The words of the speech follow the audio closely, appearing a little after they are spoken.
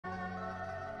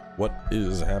What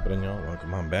is happening, y'all?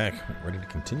 Welcome on back. Ready to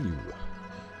continue.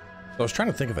 So I was trying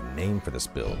to think of a name for this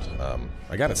build.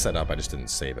 I got it set up, I just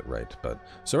didn't save it right. But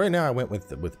so right now I went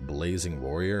with Blazing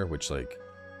Warrior, which, like,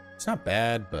 it's not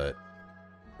bad, but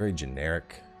very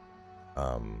generic.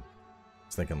 I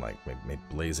was thinking like maybe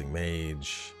Blazing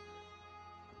Mage,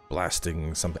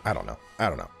 Blasting something. I don't know.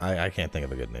 I can't think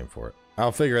of a good name for it.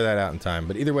 I'll figure that out in time.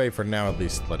 But either way, for now at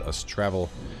least, let us travel.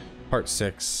 Part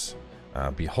 6.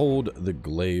 Behold the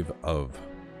Glaive of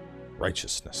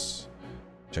Righeousness.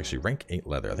 Which actually rank 8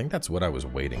 leather. I think that's what I was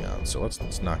waiting on. So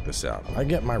let's knock this out. I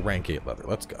get my rank 8 leather.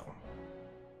 Let's go.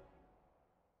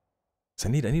 So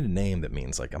I need a name that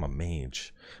means like I'm a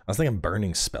mage. I was thinking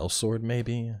Burning Spell Sword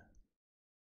maybe.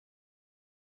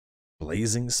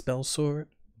 Blazing Spell Sword?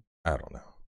 I don't know.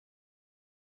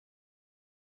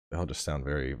 They all just sound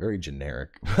very, very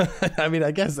generic. I mean,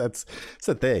 I guess it's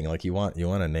the thing. Like you want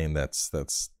a name that's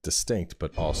distinct,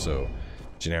 but also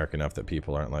generic enough that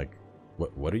people aren't like,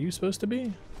 what are you supposed to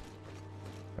be?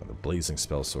 Oh, the Blazing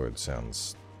Spell Sword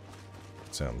sounds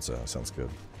good.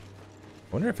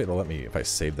 I wonder if it'll let me, if I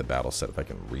save the battle set, if I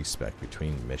can respec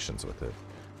between missions with it.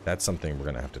 That's something we're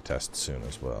gonna have to test soon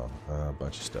as well. A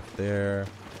bunch of stuff there,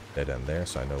 dead end there,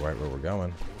 so I know right where we're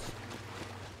going.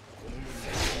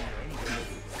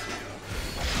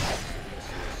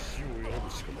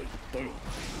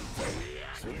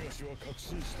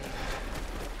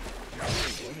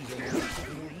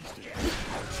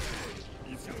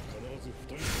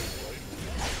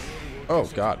 Oh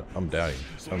god, I'm dying.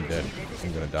 I'm dead.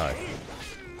 I'm gonna die.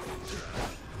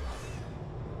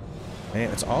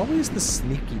 Man, it's always the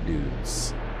sneaky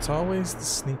dudes. It's always the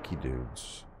sneaky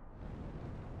dudes.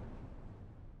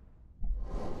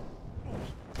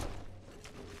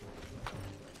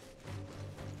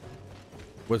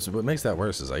 What makes that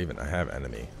worse is I have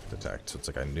enemy detect, so it's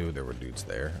like I knew there were dudes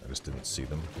there. I just didn't see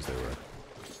them because they were.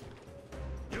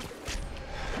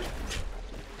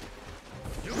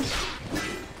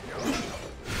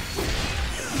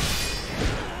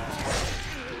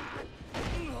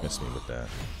 Miss me with that.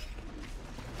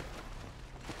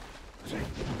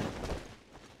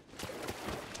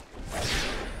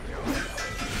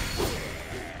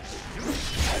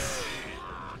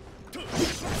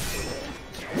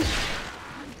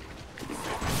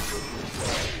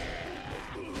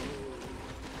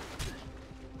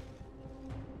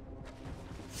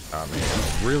 Oh man,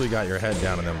 you really got your head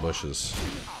down in them bushes.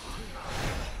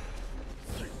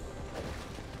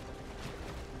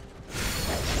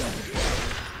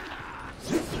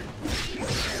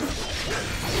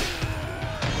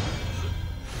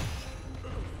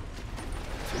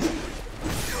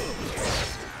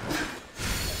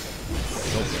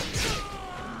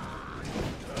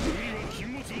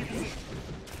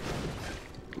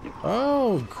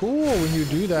 Oh, cool. When you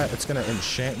do that, it's going to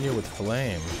enchant you with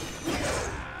flame.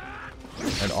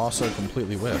 And also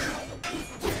completely whiff.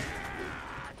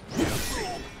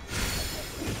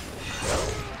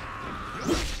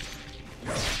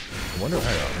 I wonder,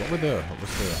 what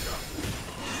was the...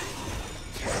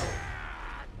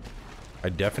 I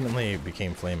definitely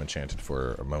became flame enchanted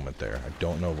for a moment there. I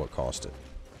don't know what caused it.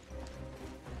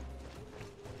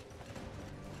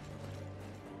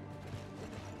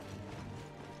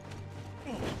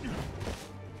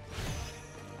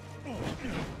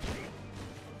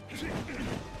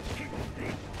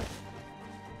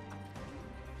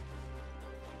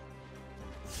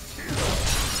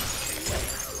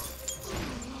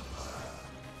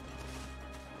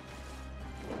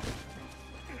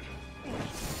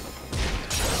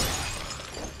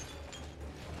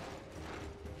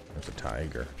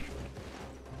 Tiger.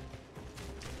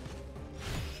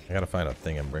 I gotta find a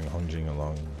thing and bring Hongjing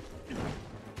along.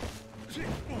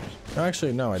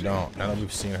 Actually, no, I don't. Now that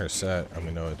we've seen her set, and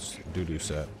we know it's doo-doo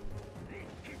set.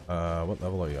 What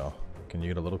level are y'all? Can you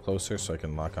get a little closer so I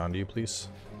can lock onto you, please?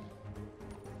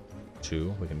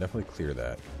 2. We can definitely clear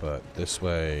that, but this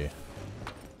way...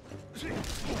 Yeah,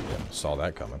 saw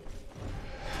that coming.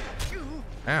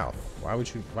 Ow! Why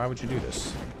would you do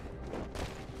this?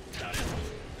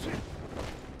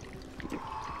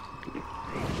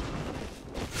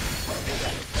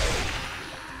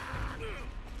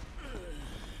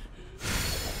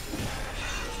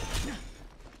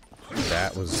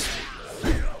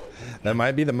 That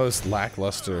might be the most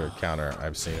lackluster counter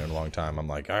I've seen in a long time. I'm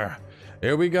like, ah,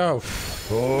 here we go.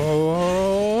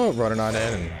 Oh, running on in,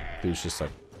 and dude's just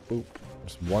like, boop.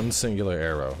 Just one singular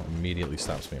arrow immediately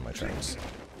stops me in my tracks.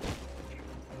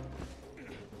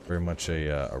 Very much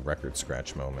a record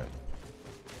scratch moment.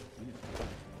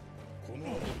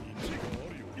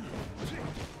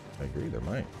 I agree, there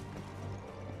might.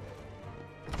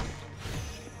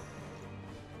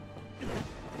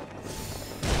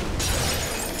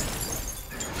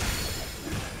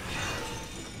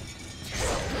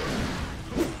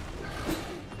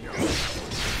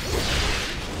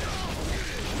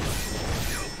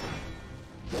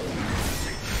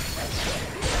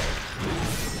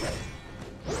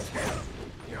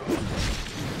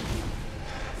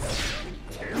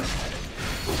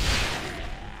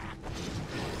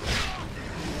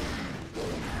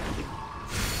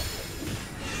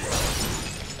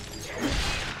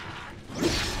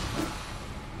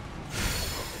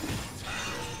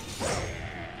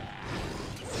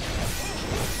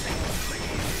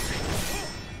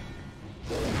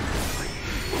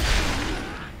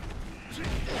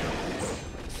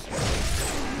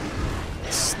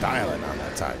 styling on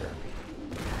that tiger.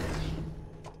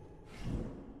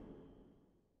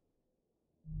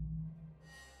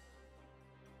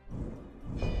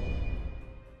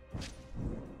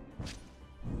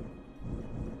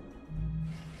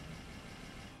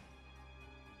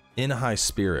 In high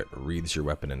spirit, wreathes your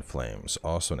weapon in flames.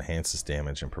 Also enhances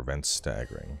damage and prevents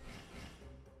staggering.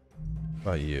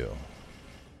 What about you?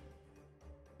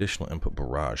 Additional input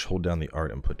barrage. Hold down the art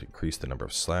input to increase the number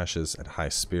of slashes. At high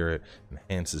spirit,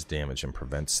 enhances damage and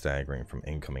prevents staggering from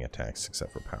incoming attacks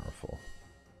except for powerful.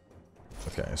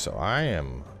 Okay, so I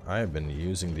have been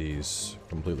using these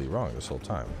completely wrong this whole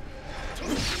time.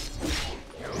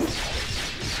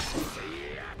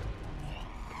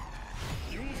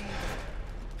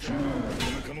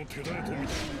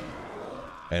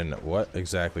 And what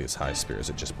exactly is high spirit? Is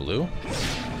it just blue?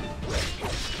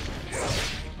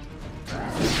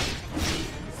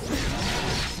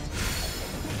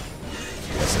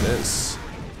 Yes, it is.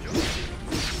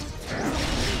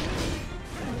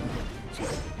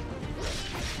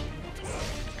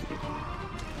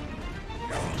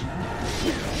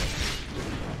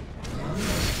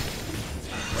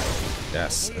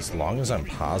 Yes, as long as I'm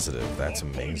positive, that's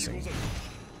amazing.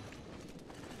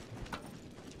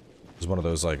 It's one of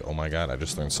those like, oh my god, I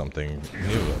just learned something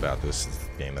new about this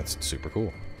game. That's super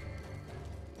cool.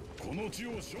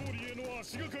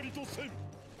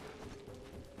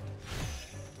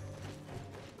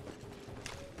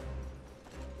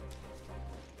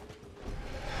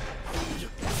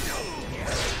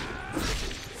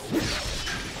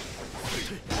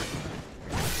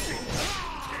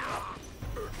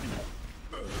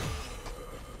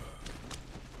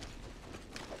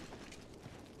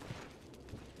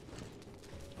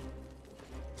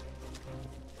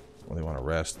 They want to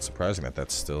rest. It's surprising that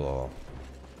that's still all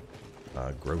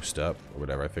grossed up or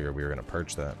whatever. I figured we were going to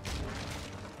purge that.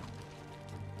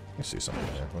 Let me see something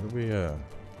here. What did we, oh.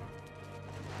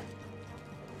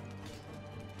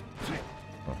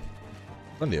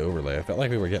 On the overlay, I felt like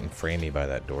we were getting framey by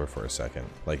that door for a second.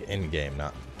 Like in-game,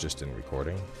 not just in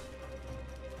recording.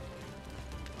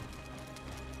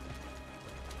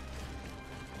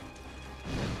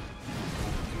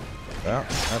 Well,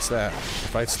 that's that. The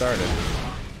fight started.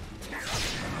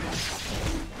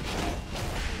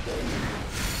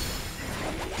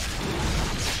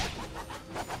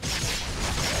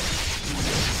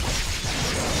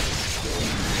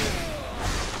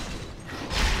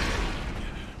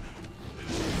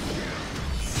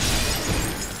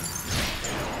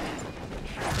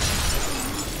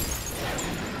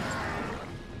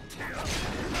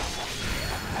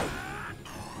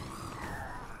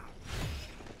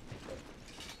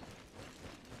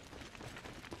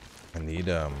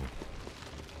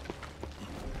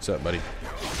 What's up, buddy?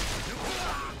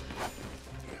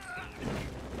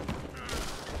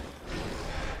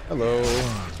 Hello.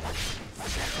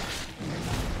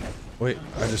 Wait,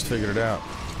 I just figured it out.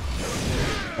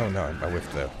 Oh no, I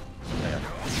whiffed though. Man.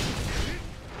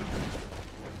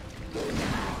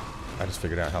 I just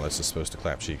figured out how this is supposed to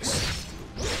clap cheeks.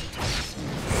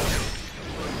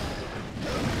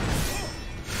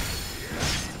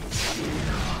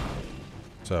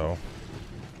 So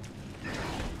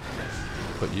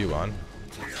put you on.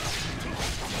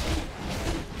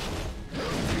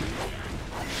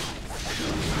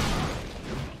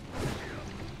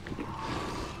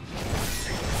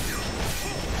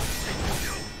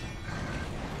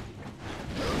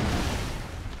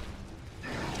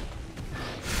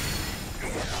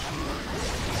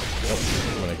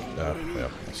 Yeah,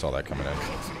 I saw that coming in.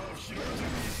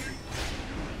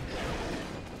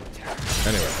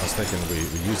 Anyway, I was thinking we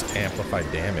use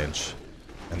amplified damage,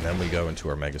 and then we go into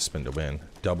our Mega Spin to win,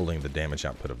 doubling the damage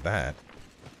output of that.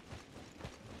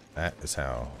 That is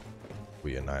how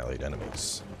we annihilate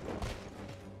enemies.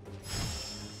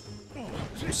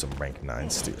 Do some rank 9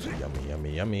 steal. Yummy,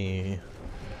 yummy, yummy.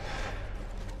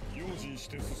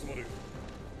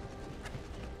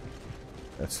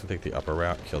 Let's take the upper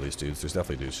route, kill these dudes. There's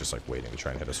definitely dudes just like waiting to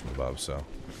try and hit us from above, so.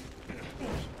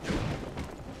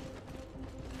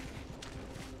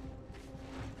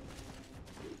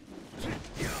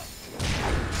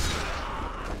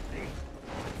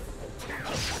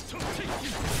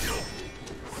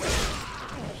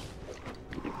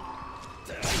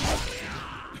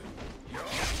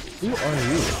 Who are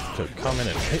you to come in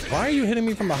and hit? Why are you hitting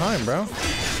me from behind, bro?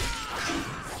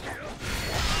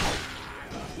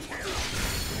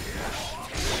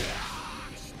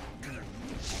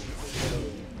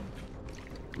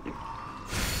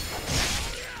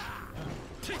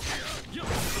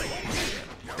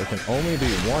 There can only be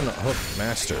one hook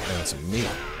master, and it's me.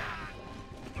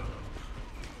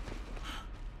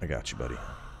 I got you, buddy.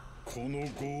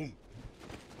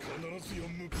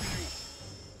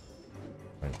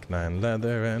 Rank 9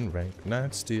 leather and rank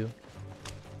 9 steel.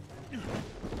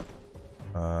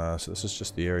 So this is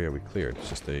just the area we cleared. It's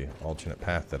just a alternate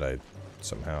path that I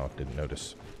somehow didn't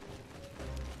notice.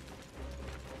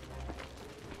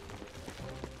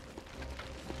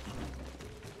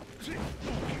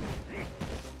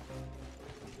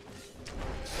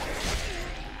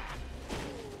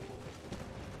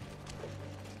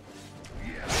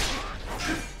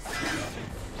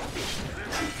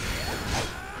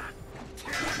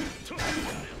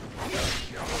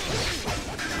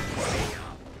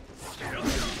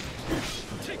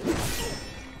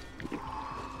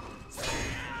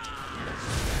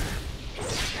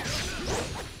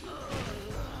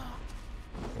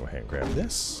 Go ahead and grab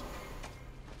this.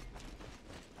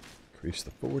 Increase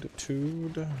the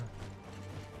fortitude.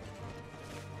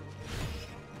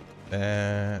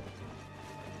 That.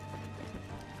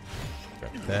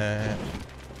 Grab that.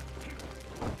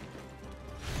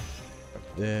 Grab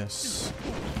this.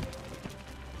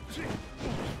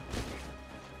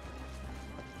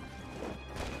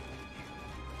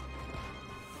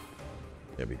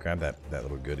 Yeah, we grabbed that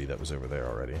little goodie that was over there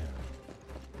already.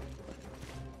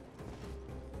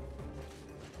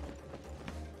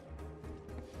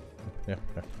 Yeah.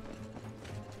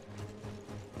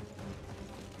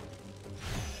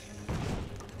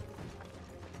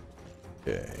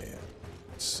 Okay.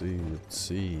 Let's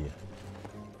see.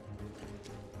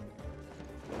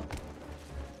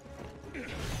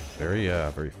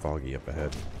 Very foggy up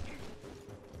ahead.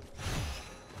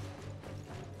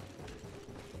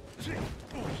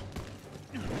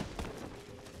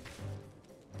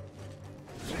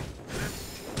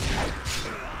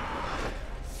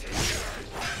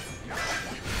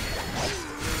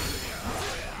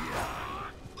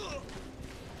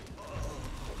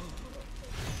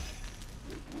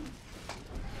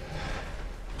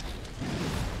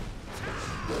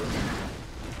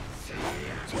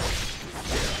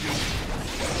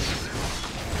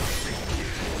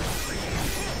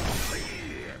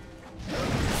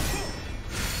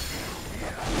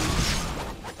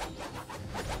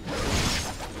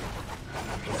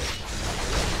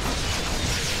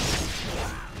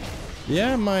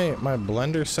 Yeah, my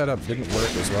blender setup didn't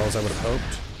work as well as I would have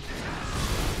hoped.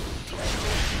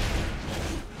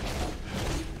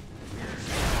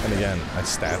 And again, my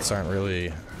stats aren't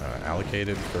really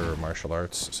allocated for martial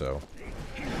arts, so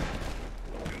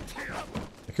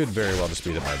it could very well just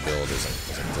be that my build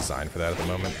isn't designed for that at the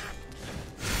moment.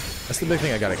 That's the big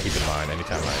thing I gotta keep in mind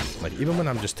anytime even when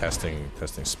I'm just testing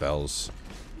spells,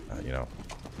 you know,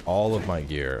 all of my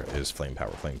gear is flame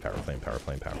power, flame power, flame power,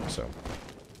 flame power, so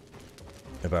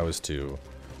if I was to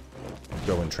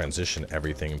go and transition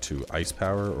everything to ice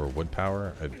power or wood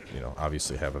power, I'd, you know,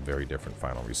 obviously have a very different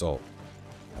final result.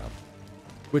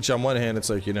 Which on one hand,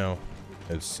 it's like, you know,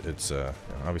 it's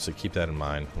obviously keep that in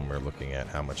mind when we're looking at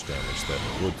how much damage that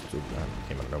wood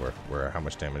came out of nowhere, how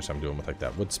much damage I'm doing with like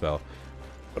that wood spell.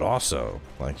 But also,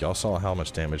 like y'all saw how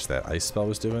much damage that ice spell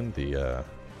was doing. The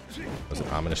was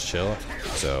it Ominous Chill?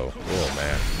 So, oh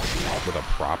man, with a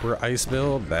proper ice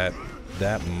build, that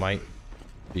might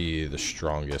be the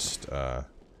strongest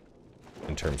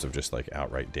in terms of just like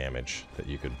outright damage that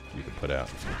you could put out.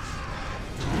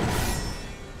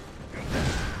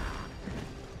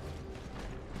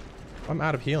 I'm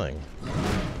out of healing.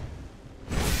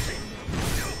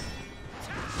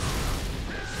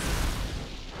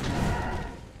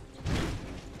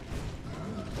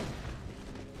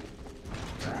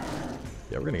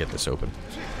 Yeah, we're gonna get this open.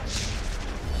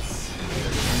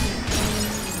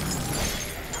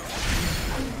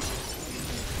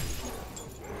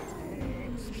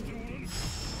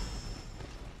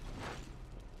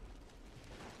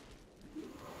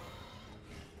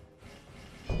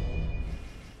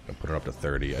 Put it up to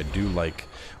 30. I do like,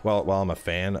 while I'm a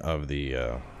fan of the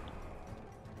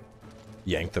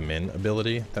yank them in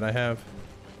ability that I have,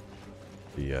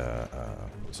 the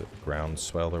is it ground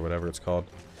swell or whatever it's called,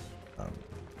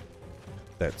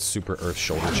 that super earth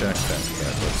shoulder check,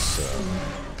 that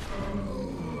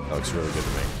looks really good to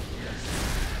me.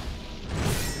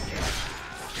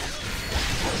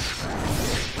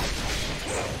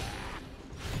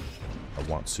 I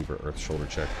want super earth shoulder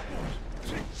check.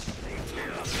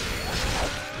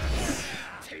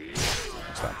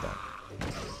 Stop that.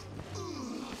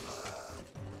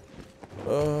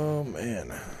 Oh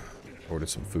man. Ordered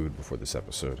some food before this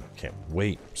episode. Can't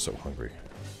wait. I'm so hungry.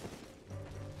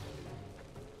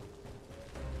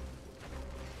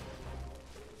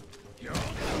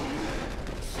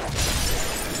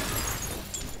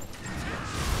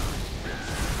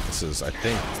 This is, I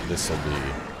think this will be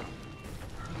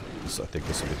So I think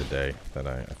this will be the day that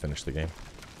I finish the game.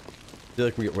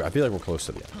 I feel like we're close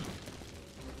to the end.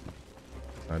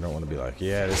 I don't want to be like,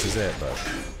 yeah, this is it, but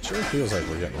it sure feels like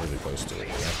we're getting really close to it.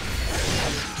 Yeah?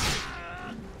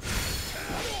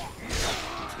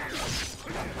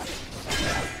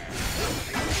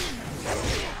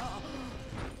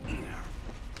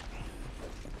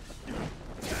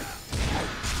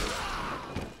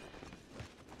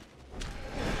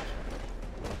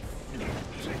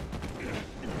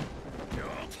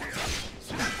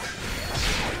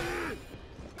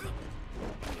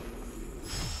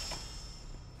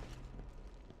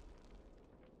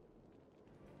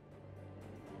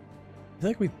 I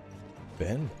think we've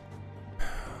been...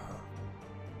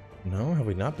 No, have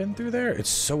we not been through there?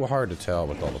 It's so hard to tell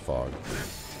with all the fog.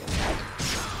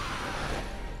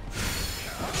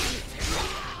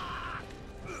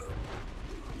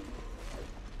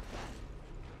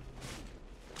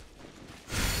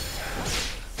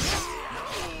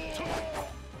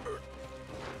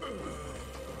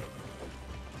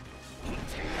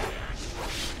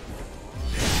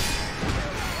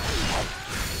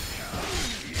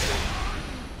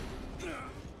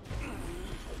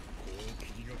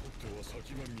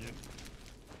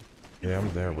 Yeah,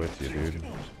 I'm there with you, dude.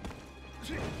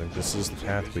 I think this is the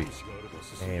path we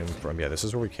came from. Yeah, this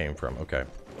is where we came from. Okay.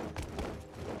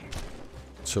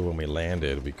 So when we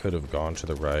landed, we could have gone to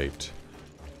the right,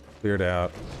 cleared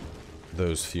out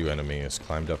those few enemies,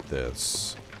 climbed up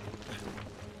this,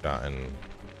 gotten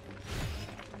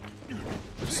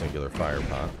the singular fire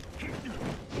pot.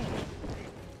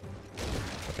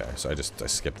 Okay, so I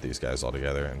skipped these guys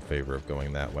altogether in favor of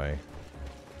going that way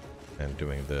and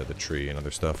doing the tree and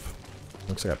other stuff.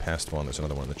 Looks like I passed one. There's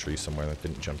another one in the tree somewhere that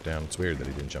didn't jump down. It's weird that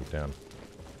he didn't jump down.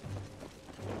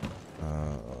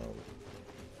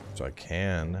 So I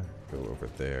can go over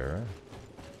there.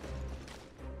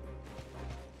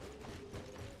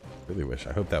 Really wish.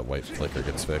 I hope that white flicker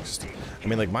gets fixed. I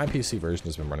mean, like, my PC version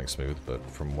has been running smooth, but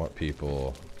from what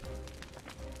people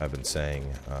have been saying,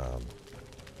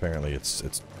 apparently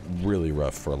it's really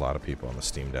rough for a lot of people on the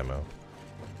Steam demo.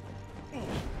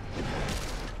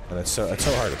 And it's so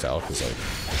hard to tell because, like,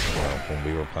 you know, when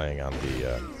we were playing on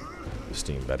the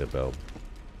Steam beta build,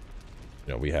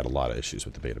 you know, we had a lot of issues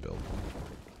with the beta build.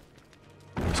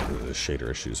 The shader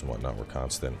issues and whatnot were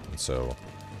constant, and so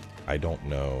I don't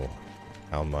know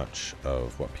how much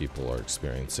of what people are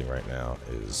experiencing right now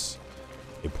is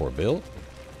a poor build,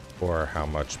 or how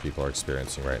much people are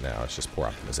experiencing right now is just poor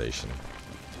optimization.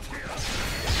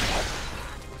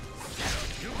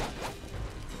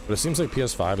 But it seems like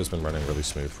PS5 has been running really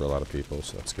smooth for a lot of people,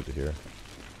 so that's good to hear.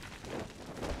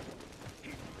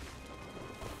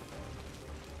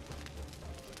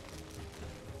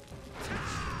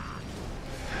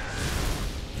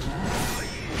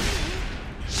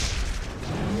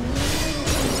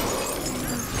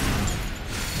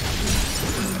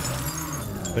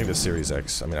 I think the Series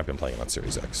X, I mean, I've been playing it on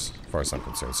Series X. As far as I'm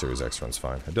concerned, Series X runs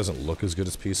fine. It doesn't look as good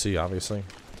as PC, obviously.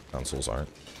 Consoles aren't.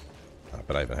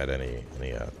 But I haven't had any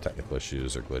technical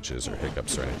issues or glitches or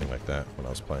hiccups or anything like that when I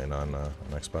was playing on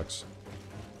Xbox.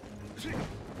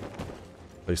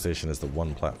 PlayStation is the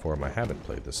one platform I haven't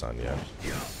played this on yet.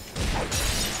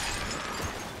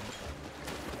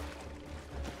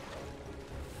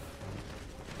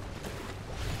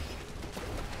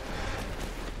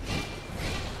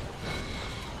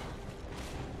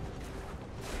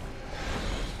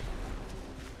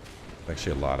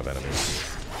 Actually, a lot of enemies.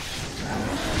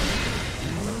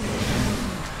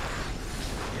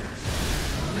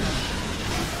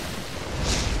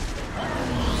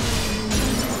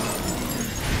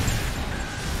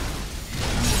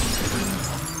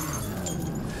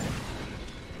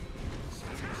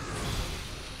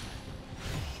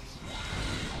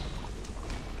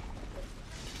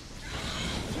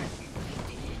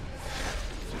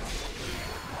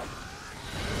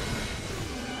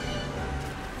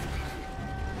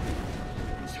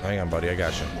 Hang on, buddy, I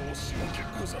got you.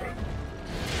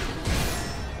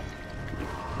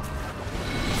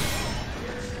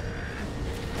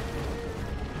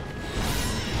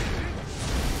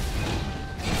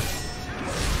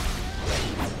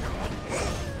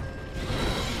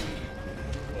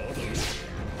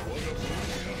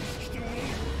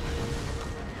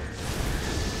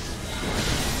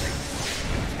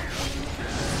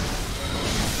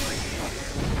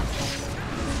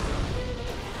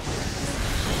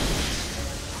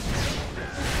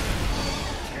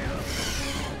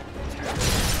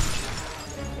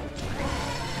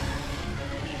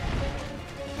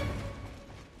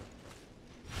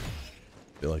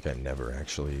 I feel like I never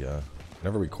actually,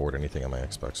 never record anything on my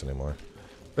Xbox anymore.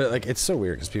 But like, it's so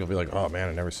weird because people be like, "Oh man,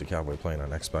 I never see Cowboy playing on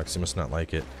Xbox. He must not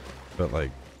like it." But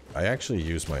like, I actually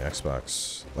use my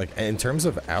Xbox, like in terms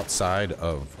of outside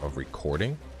of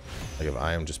recording. Like if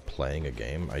I am just playing a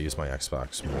game, I use my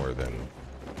Xbox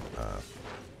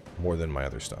more than my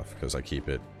other stuff because I keep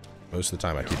it, most of the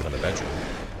time I keep it in the bedroom.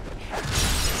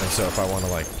 And so if I want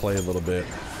to like play a little bit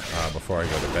before I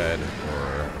go to bed,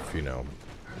 or if, you know,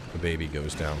 the baby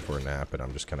goes down for a nap and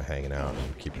I'm just kind of hanging out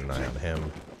and keeping an eye on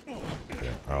him, you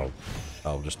know,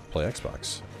 I'll just play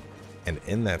Xbox. And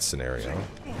in that scenario,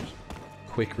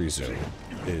 quick resume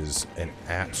is an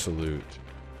absolute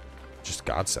just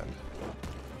godsend.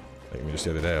 Like, I mean, just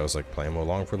the other day I was like playing Wo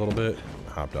Long for a little bit,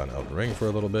 hopped on Elden Ring for a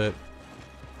little bit,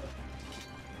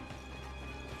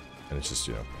 and it's just,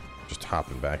 you know, just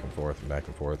hopping back and forth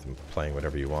and playing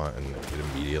whatever you want, and it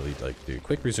immediately, like, dude,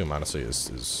 quick resume honestly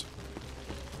is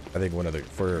I think one of the,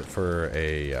 for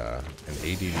a an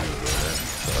ADD gamer,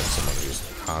 or like someone who's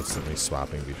constantly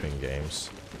swapping between games,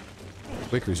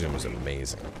 quick resume is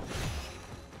amazing.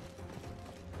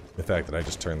 The fact that I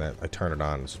just turn it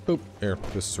on, just boop, here,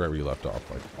 this is right where you left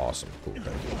off, like, awesome, cool, thank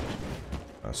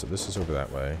you. So this is over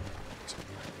that way.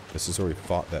 This is where we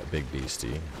fought that big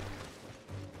beastie.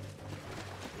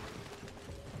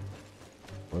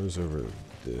 What is over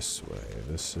this way?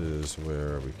 This is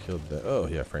where we killed that. Oh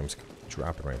yeah, frames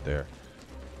dropping right there.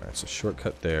 Alright, so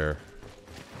shortcut there.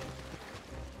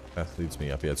 Path leads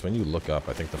me up. Yeah, it's when you look up,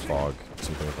 I think the fog,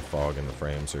 something with the fog and the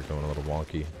frames are going a little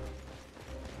wonky.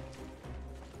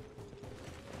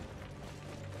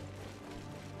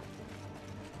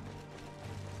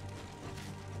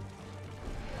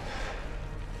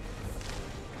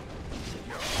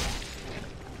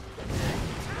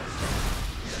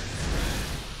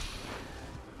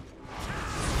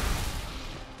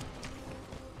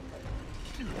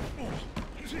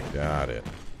 Got it.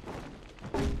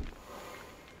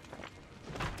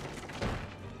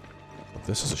 If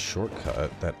this is a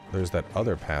shortcut, there's that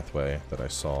other pathway that I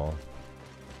saw. I'm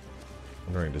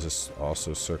wondering, does this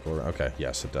also circle around? Okay,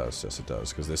 yes it does. Yes it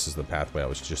does, because this is the pathway I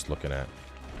was just looking at.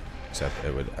 Except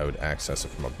I would access it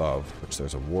from above, which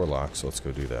there's a warlock, so let's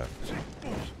go do that.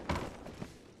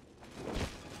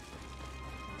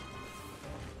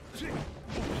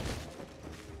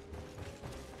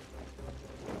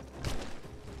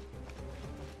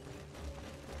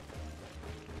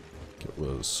 It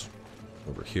was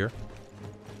over here.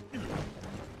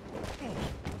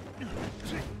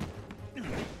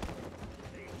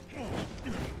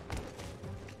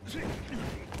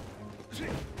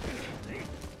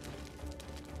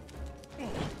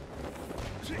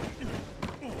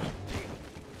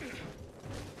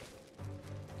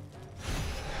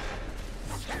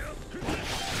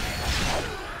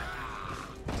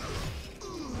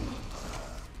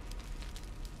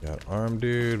 Got arm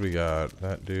dude, we got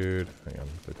that dude. Hang on,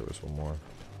 I think there was one more.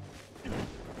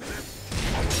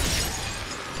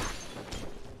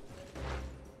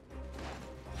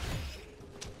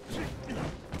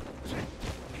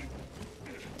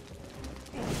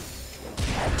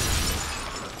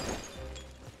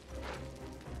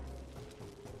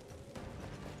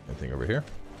 Anything over here?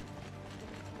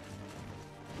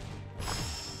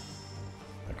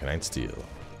 How can I steal?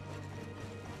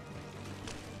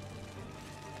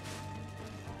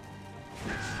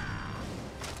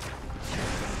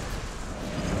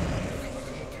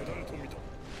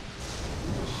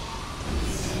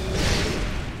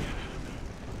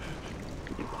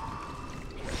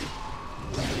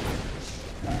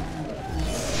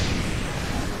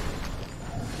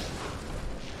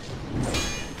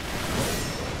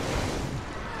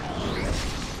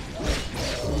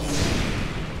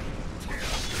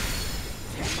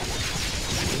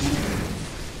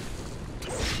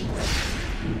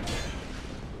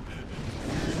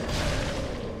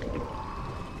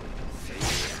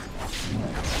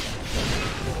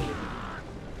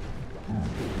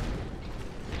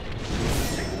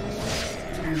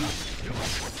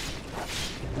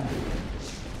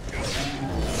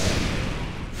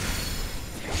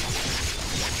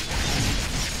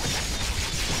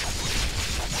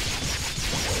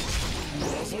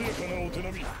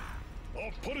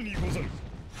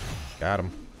 Got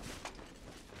him.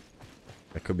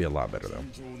 That could be a lot better though.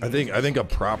 I think a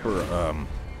proper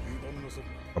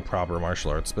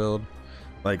martial arts build,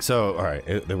 like, so, all right,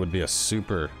 it would be a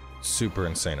super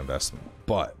insane investment.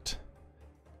 But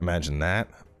imagine that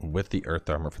with the earth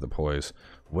armor for the poise,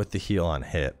 with the heal on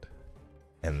hit,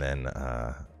 and then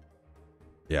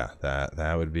yeah,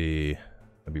 that'd be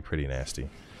pretty nasty.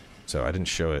 So I didn't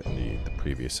show it in the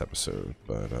previous episode,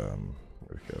 but there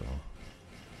we go.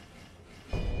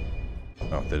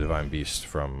 Oh, the Divine Beast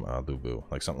from Lubu.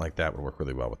 Like, something like that would work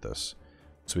really well with this.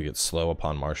 So we get slow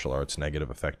upon martial arts, negative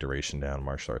effect duration down,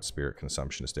 martial arts spirit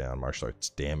consumption is down, martial arts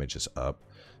damage is up.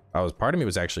 Part of me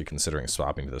was actually considering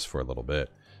swapping to this for a little bit,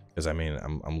 because I mean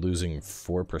I'm losing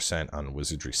 4% on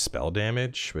wizardry spell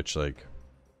damage, which like,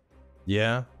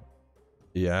 yeah,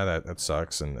 that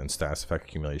sucks, and status effect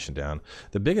accumulation down.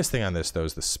 The biggest thing on this though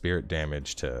is the spirit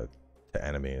damage to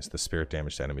enemies, the spirit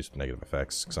damage to enemies with negative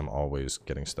effects, because I'm always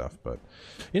getting stuff. But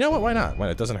you know what? Why not?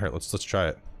 It doesn't hurt. Let's try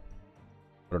it.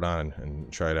 Put it on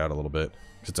and try it out a little bit.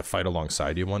 It's a fight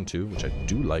alongside you one too, which I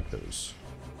do like those.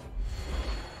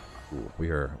 Ooh, we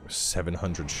are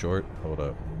 700 short. Hold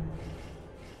up.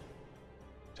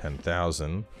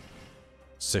 10,000.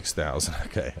 6,000.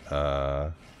 Okay.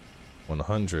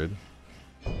 100.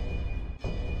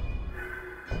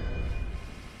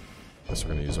 Guess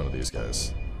we're gonna use one of these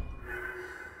guys.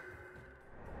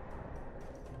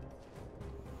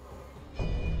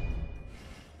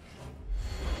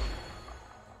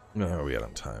 How are we at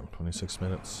on time? 26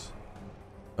 minutes.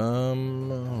 What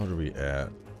are we at?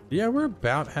 Yeah, we're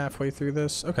about halfway through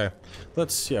this. Okay,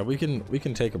 we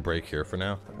can take a break here for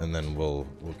now, and then we'll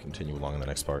continue along in the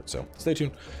next part. So stay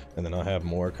tuned, and then I'll have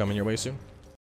more coming your way soon.